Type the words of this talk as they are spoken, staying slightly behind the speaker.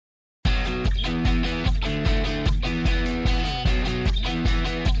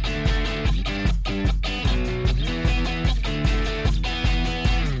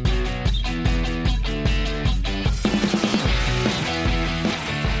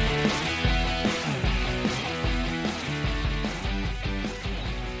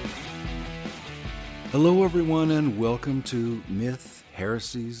Hello, everyone, and welcome to Myth,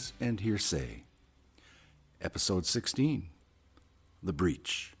 Heresies, and Hearsay, Episode 16, The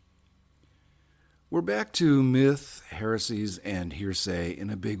Breach. We're back to Myth, Heresies, and Hearsay in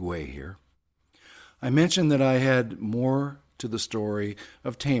a big way here. I mentioned that I had more to the story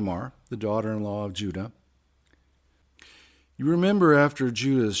of Tamar, the daughter-in-law of Judah. You remember after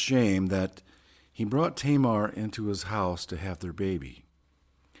Judah's shame that he brought Tamar into his house to have their baby.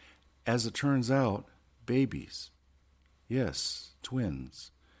 As it turns out, babies. Yes,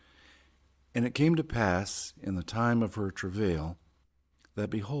 twins. And it came to pass in the time of her travail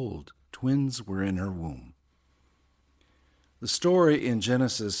that, behold, twins were in her womb. The story in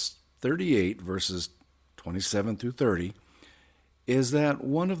Genesis 38, verses 27 through 30, is that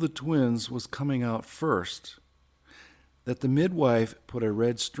one of the twins was coming out first, that the midwife put a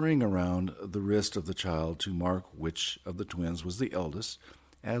red string around the wrist of the child to mark which of the twins was the eldest,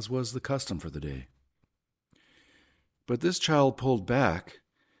 as was the custom for the day. But this child pulled back,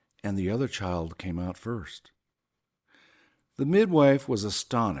 and the other child came out first. The midwife was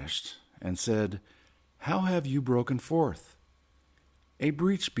astonished and said, "How have you broken forth? A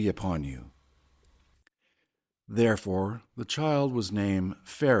breach be upon you." Therefore the child was named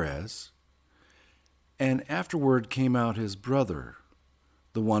Pharez, and afterward came out his brother,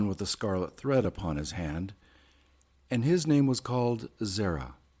 the one with the scarlet thread upon his hand, and his name was called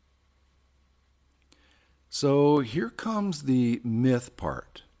Zerah. So here comes the myth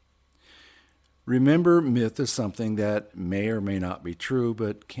part. Remember, myth is something that may or may not be true,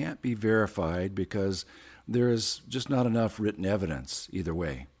 but can't be verified because there is just not enough written evidence either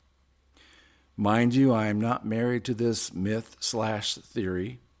way. Mind you, I am not married to this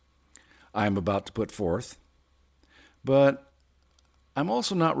myth/theory I am about to put forth, but I'm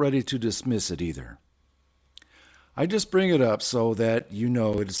also not ready to dismiss it either. I just bring it up so that you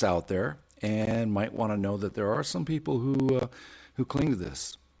know it's out there and might want to know that there are some people who cling to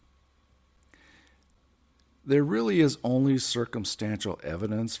this. There really is only circumstantial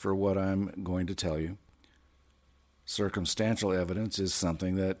evidence for what I'm going to tell you. Circumstantial evidence is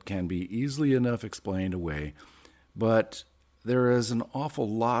something that can be easily enough explained away, but there is an awful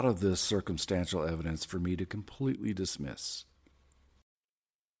lot of this circumstantial evidence for me to completely dismiss.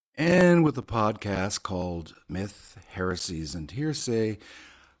 And with a podcast called Myth, Heresies, and Hearsay,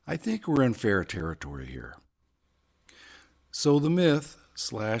 I think we're in fair territory here. So the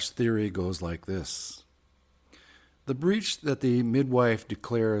myth/theory goes like this. The breach that the midwife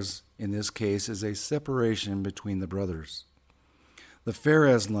declares in this case is a separation between the brothers. The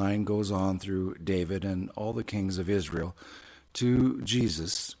Pharez line goes on through David and all the kings of Israel to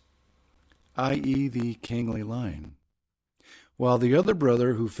Jesus, i.e. the kingly line, while the other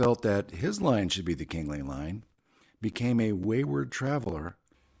brother who felt that his line should be the kingly line became a wayward traveler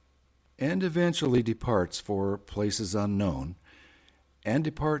and eventually departs for places unknown and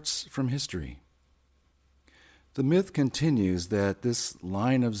departs from history. The myth continues that this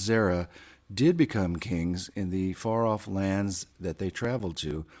line of Zerah did become kings in the far-off lands that they traveled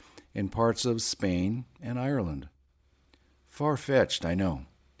to in parts of Spain and Ireland. Far-fetched, I know.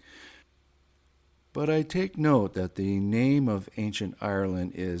 But I take note that the name of ancient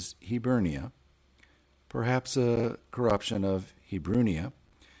Ireland is Hibernia, perhaps a corruption of Hebrunia,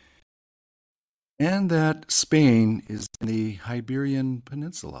 and that Spain is in the Iberian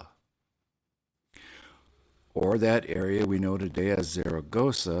Peninsula, or that area we know today as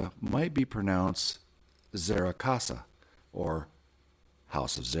Zaragoza might be pronounced Zaracasa, or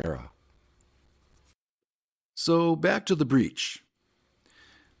House of Zerah. So back to the breach.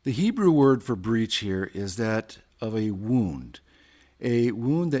 The Hebrew word for breach here is that of a wound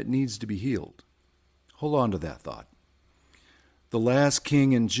that needs to be healed. Hold on to that thought. The last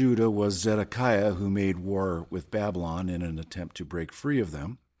king in Judah was Zedekiah, who made war with Babylon in an attempt to break free of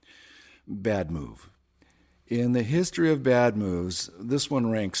them. Bad move. In the history of bad moves, this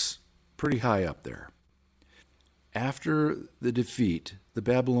one ranks pretty high up there. After the defeat, the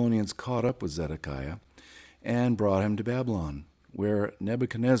Babylonians caught up with Zedekiah and brought him to Babylon, where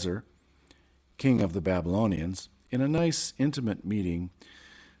Nebuchadnezzar, king of the Babylonians, in a nice intimate meeting,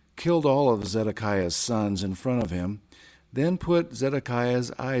 killed all of Zedekiah's sons in front of him, then put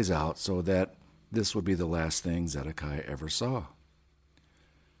Zedekiah's eyes out so that this would be the last thing Zedekiah ever saw.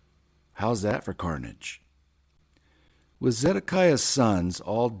 How's that for carnage? With Zedekiah's sons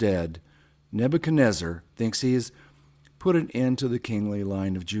all dead, Nebuchadnezzar thinks he has put an end to the kingly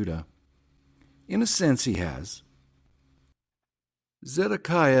line of Judah. In a sense, he has.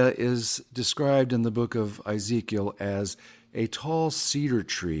 Zedekiah is described in the book of Ezekiel as a tall cedar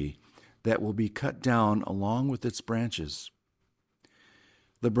tree that will be cut down along with its branches.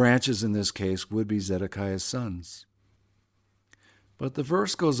 The branches in this case would be Zedekiah's sons. But the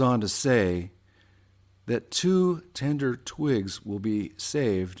verse goes on to say that 2 tender twigs will be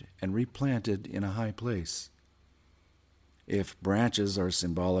saved and replanted in a high place. If branches are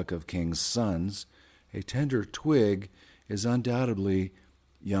symbolic of king's sons, a tender twig is undoubtedly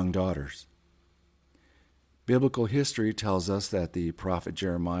young daughters. Biblical history tells us that the prophet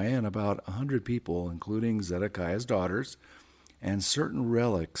Jeremiah and about 100 people, including Zedekiah's daughters and certain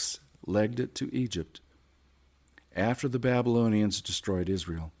relics, legged it to Egypt after the Babylonians destroyed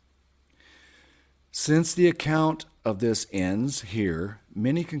Israel. Since the account of this ends here,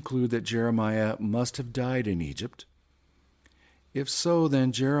 many conclude that Jeremiah must have died in Egypt. If so,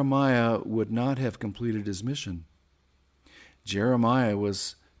 then Jeremiah would not have completed his mission. Jeremiah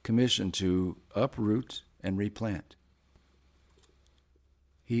was commissioned to uproot and replant.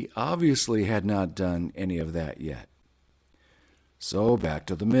 He obviously had not done any of that yet. So back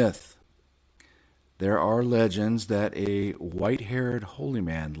to the myth. There are legends that a white-haired holy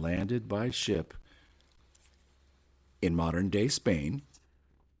man landed by ship in modern-day Spain.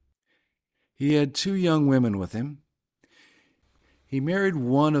 He had 2 young women with him. He married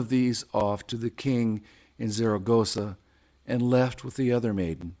one of these off to the king in Zaragoza and left with the other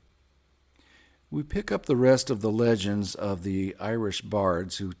maiden. We pick up the rest of the legends of the Irish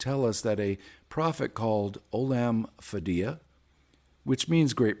bards who tell us that a prophet called Olam Fadea, which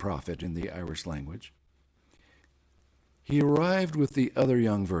means great prophet in the Irish language, he arrived with the other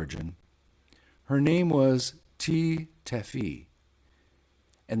young virgin. Her name was Tefi,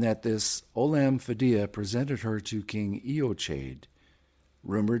 and that this Olam Fadea presented her to King Eochaid,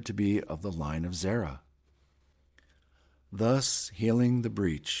 rumored to be of the line of Zerah, thus healing the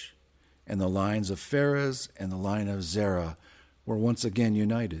breach, and the lines of Pharez and the line of Zerah were once again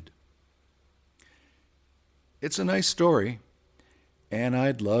united. It's a nice story, and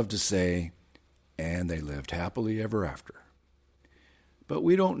I'd love to say, and they lived happily ever after. But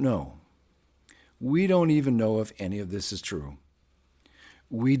we don't know. We don't even know if any of this is true.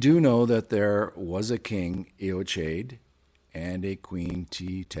 We do know that there was a king, Eochaid, and a queen,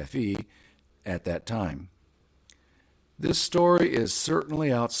 Tefi, at that time. This story is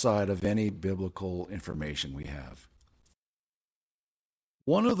certainly outside of any biblical information we have.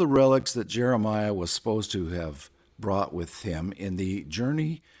 One of the relics that Jeremiah was supposed to have brought with him in the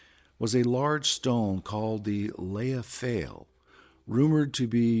journey was a large stone called the Leah-Phael, rumored to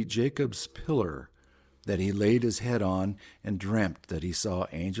be Jacob's pillar that he laid his head on and dreamt that he saw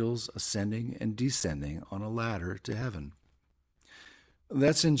angels ascending and descending on a ladder to heaven.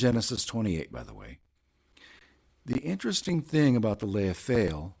 That's in Genesis 28, by the way. The interesting thing about the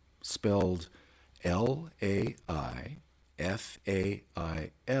Leah-Phael, spelled L-A-I-F-A-I-L,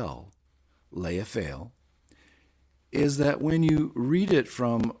 Leah-Phael, is that when you read it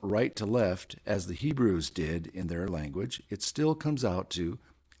from right to left, as the Hebrews did in their language, it still comes out to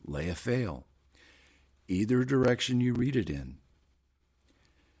Leah-Phael, either direction you read it in.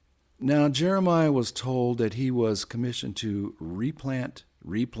 Now, Jeremiah was told that he was commissioned to replant,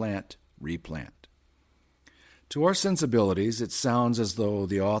 replant, replant. To our sensibilities, it sounds as though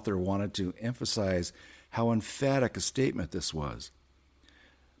the author wanted to emphasize how emphatic a statement this was.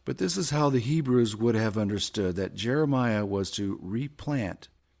 But this is how the Hebrews would have understood that Jeremiah was to replant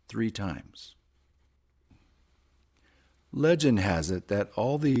 3 times. Legend has it that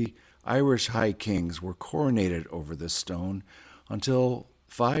all the Irish high kings were coronated over this stone until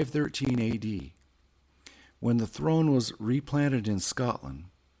 513 A.D., when the throne was replanted in Scotland.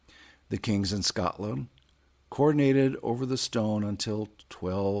 The kings in Scotland coronated over the stone until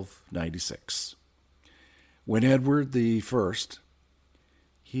 1296, when Edward I,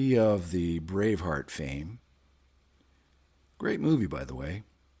 he of the Braveheart fame, great movie, by the way,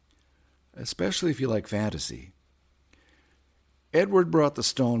 especially if you like fantasy, Edward brought the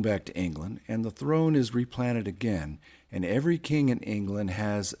stone back to England, and the throne is replanted again, and every king in England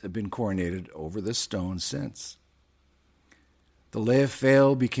has been coronated over this stone since. The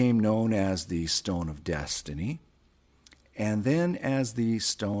Leah-Phael became known as the Stone of Destiny, and then as the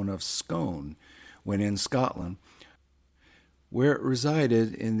Stone of Scone, when in Scotland, where it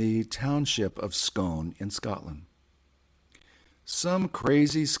resided in the township of Scone in Scotland. Some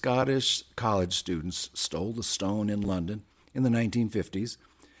crazy Scottish college students stole the stone in London in the 1950s,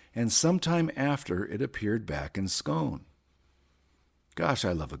 and sometime after it appeared back in Scone. Gosh,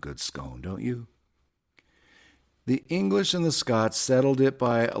 I love a good scone, don't you? The English and the Scots settled it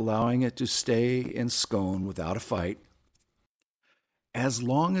by allowing it to stay in Scone without a fight, as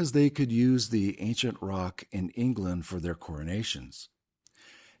long as they could use the ancient rock in England for their coronations,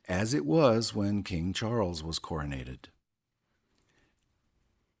 as it was when King Charles was coronated.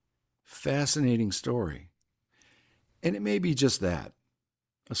 fascinating story. And it may be just that,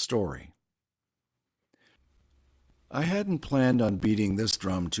 a story. I hadn't planned on beating this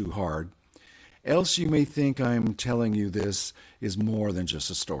drum too hard, else you may think I'm telling you this is more than just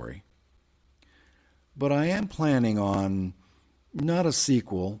a story. But I am planning on not a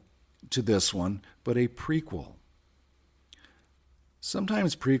sequel to this one, but a prequel.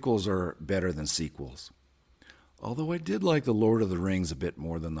 Sometimes prequels are better than sequels, although I did like The Lord of the Rings a bit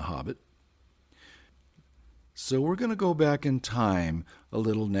more than The Hobbit. So we're going to go back in time a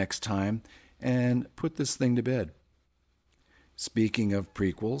little next time and put this thing to bed. Speaking of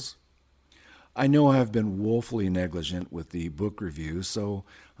prequels, I know I've been woefully negligent with the book review, so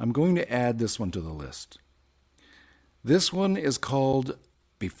I'm going to add this one to the list. This one is called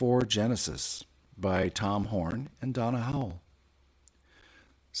Before Genesis by Tom Horn and Donna Howell.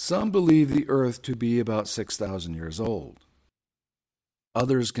 Some believe the earth to be about 6,000 years old.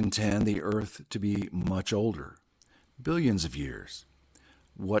 Others contend the earth to be much older, billions of years.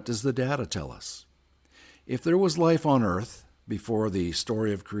 What does the data tell us? If there was life on earth before the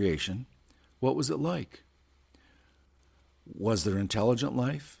story of creation, what was it like? Was there intelligent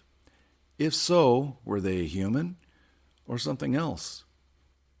life? If so, were they human or something else?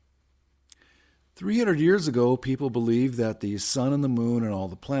 300 years ago, people believed that the sun and the moon and all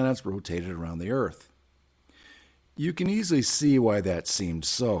the planets rotated around the earth. You can easily see why that seemed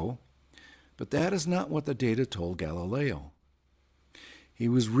so, but that is not what the data told Galileo. He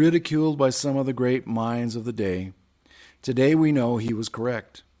was ridiculed by some of the great minds of the day. Today we know he was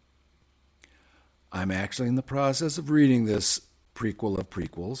correct. I'm actually in the process of reading this prequel of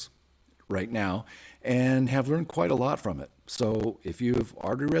prequels right now and have learned quite a lot from it. So if you've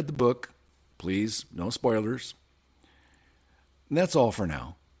already read the book, please, no spoilers. And that's all for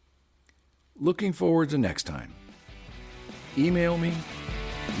now. Looking forward to next time. Email me,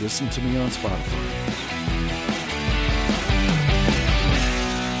 listen to me on Spotify.